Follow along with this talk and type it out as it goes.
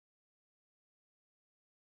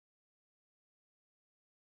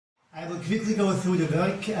I will quickly go through the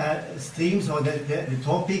work streams or the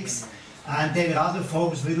topics, and then rather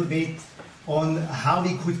focus a little bit on how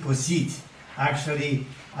we could proceed actually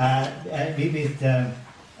with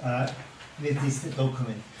this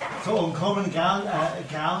document. So on common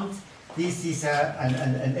ground, this is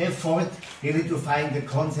an effort really to find the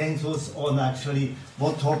consensus on actually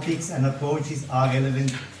what topics and approaches are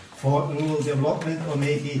relevant for rural development or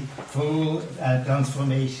maybe for rural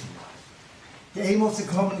transformation. The aim of the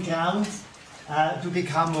common ground to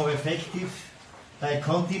become more effective by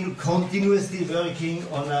continuously working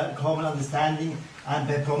on a common understanding and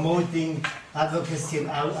by promoting advocacy and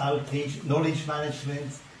outreach, knowledge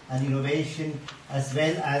management and innovation, as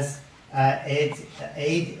well as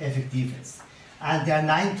aid effectiveness. And there are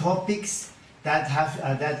 9 topics that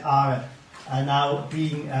are now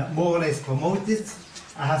being more or less promoted.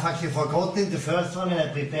 I have actually forgotten the first one when I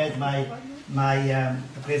prepared my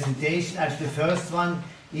presentation. Actually, the first one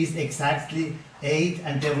is exactly aid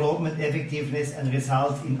and development effectiveness and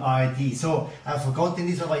results in R&D. So I've forgotten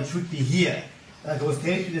this, but it should be here. I go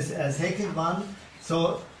straight to the second one.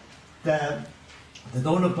 So the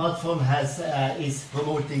donor platform is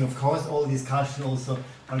promoting, of course, all discussion also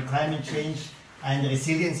on climate change and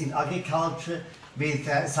resilience in agriculture, with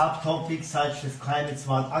subtopics such as climate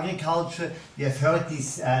smart agriculture. We have heard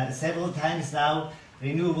this several times now: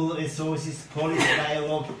 renewable resources, policy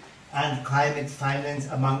dialogue, and climate finance,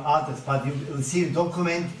 among others. But you will see the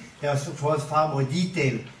document, there's of course far more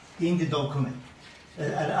detail in the document.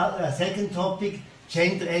 A second topic,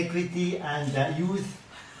 gender equity and youth.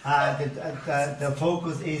 The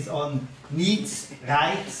focus is on needs,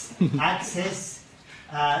 rights, access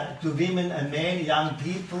to women and men, young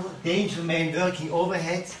people, danger men working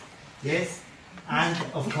overhead, yes, and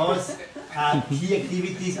of course key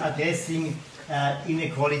activities addressing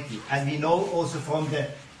inequality. And we know also from the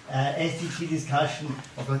SDG discussion,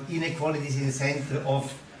 of course, inequality is in the center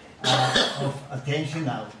of attention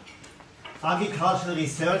now. Agricultural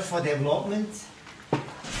research for development,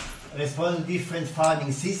 responding to different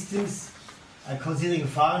farming systems, considering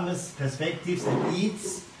farmers' perspectives and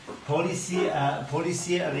needs, policy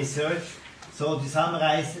research. So to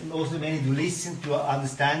summarize, also many to listen, to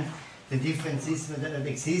understand the different systems that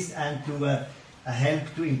exist and to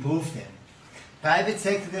help to improve them. Private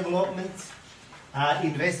sector development,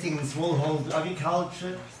 investing in smallholder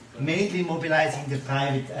agriculture, mainly mobilizing the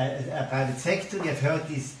private sector. We have heard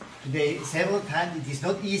this today several times. It is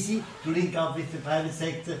not easy to link up with the private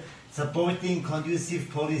sector, supporting conducive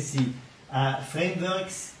policy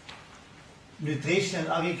frameworks, nutrition and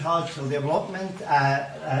agricultural development,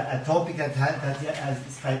 a topic that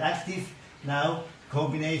is quite active now,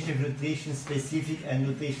 combination of nutrition-specific and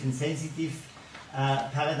nutrition-sensitive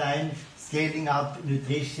paradigm, scaling up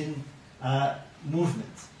nutrition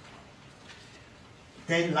movement.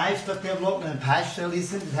 Then livestock development and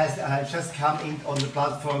pastoralism, that has just come in on the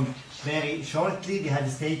platform very shortly. We had a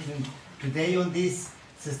statement today on this.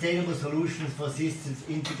 Sustainable solutions for systems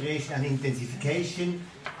integration and intensification,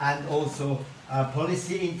 and also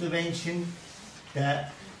policy intervention. The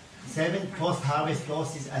 7th, post-harvest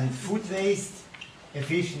losses and food waste,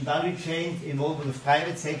 efficient value chains, involvement of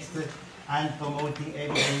private sector, and promoting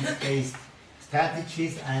evidence-based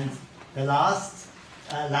strategies. And the last,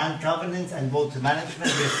 land governance and water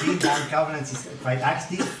management. We have seen land governance is quite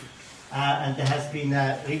active, and there has been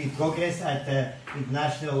really progress at the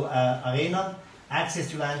international arena. Access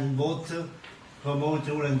to land and water, promote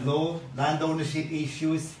rule and law, land ownership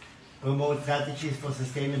issues, promote strategies for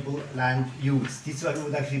sustainable land use. This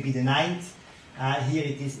would actually be the 9th. Here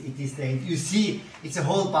it is the 8th. You see, it's a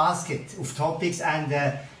whole basket of topics,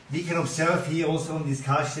 and we can observe here also in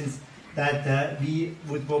discussions that we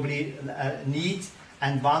would probably need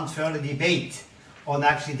and want further debate on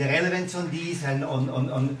actually the relevance on these and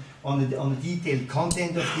on the detailed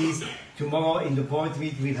content of these. Tomorrow in the board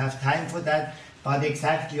meeting we'll have time for that. But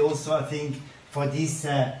exactly also, I think, for this,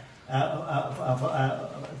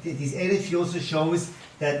 this energy also shows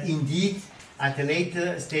that indeed at a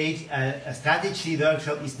later stage a strategy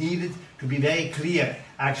workshop is needed to be very clear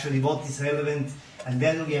actually what is relevant and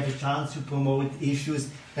whether we have a chance to promote issues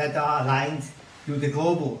that are aligned to the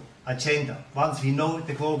global agenda, once we know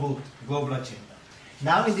the global agenda.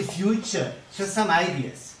 Now in the future, just some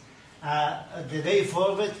ideas. The way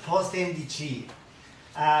forward post-MDG.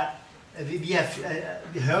 We have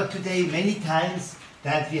heard today many times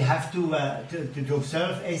that we have to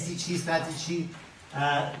observe SDG strategy,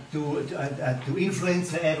 to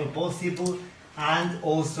influence wherever possible, and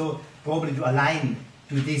also probably to align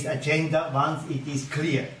to this agenda once it is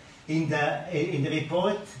clear. In the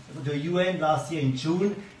report to the UN last year in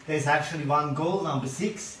June, there's actually one goal, number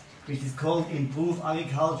 6, which is called Improve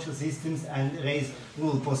Agricultural Systems and Raise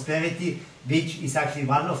Rural Prosperity, which is actually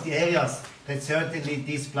one of the areas that certainly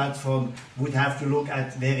this platform would have to look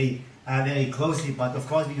at very closely. But of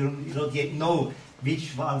course we don't yet know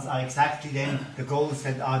which ones are exactly then the goals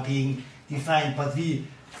that are being defined. But we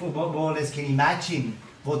more or less can imagine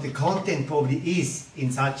what the content probably is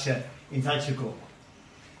in such a goal.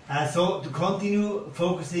 So to continue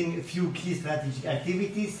focusing a few key strategic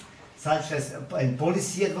activities, such as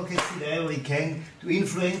policy advocacy, wherever we can, to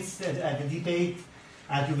influence the debate,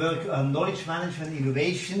 to work on knowledge management and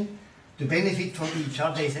innovation, to benefit from each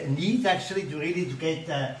other. There is a need actually to really get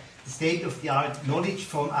the state-of-the-art knowledge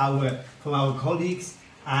from our colleagues,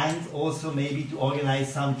 and also maybe to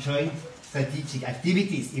organize some joint strategic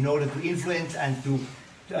activities in order to influence and to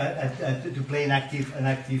play an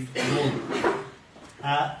active role.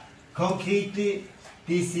 Concretely,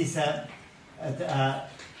 this is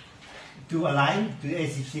to align to the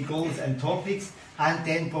SDG goals and topics, and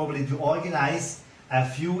then probably to organize a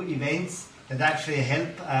few events that actually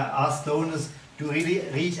help us donors to really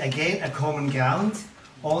reach again a common ground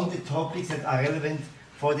on the topics that are relevant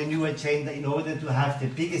for the new agenda, in order to have the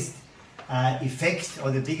biggest effect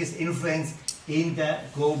or the biggest influence in the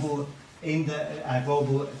global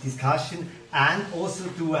discussion, and also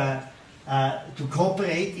to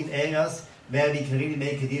cooperate in areas where we can really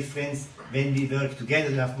make a difference when we work together,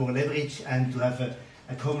 to have more leverage and to have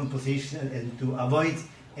a common position and to avoid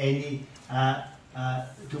any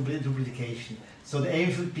duplication. So the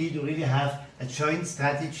aim should be to really have a joint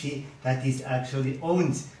strategy that is actually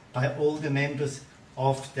owned by all the members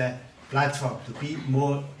of the platform to be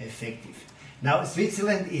more effective. Now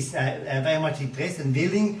Switzerland is very much interested and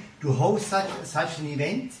willing to host such an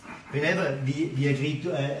event whenever we agree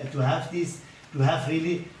to have this, to have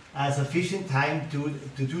really sufficient time to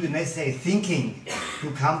do the necessary thinking,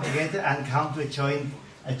 to come together and come to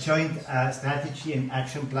a joint strategy and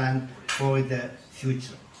action plan for the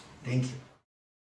future. Thank you.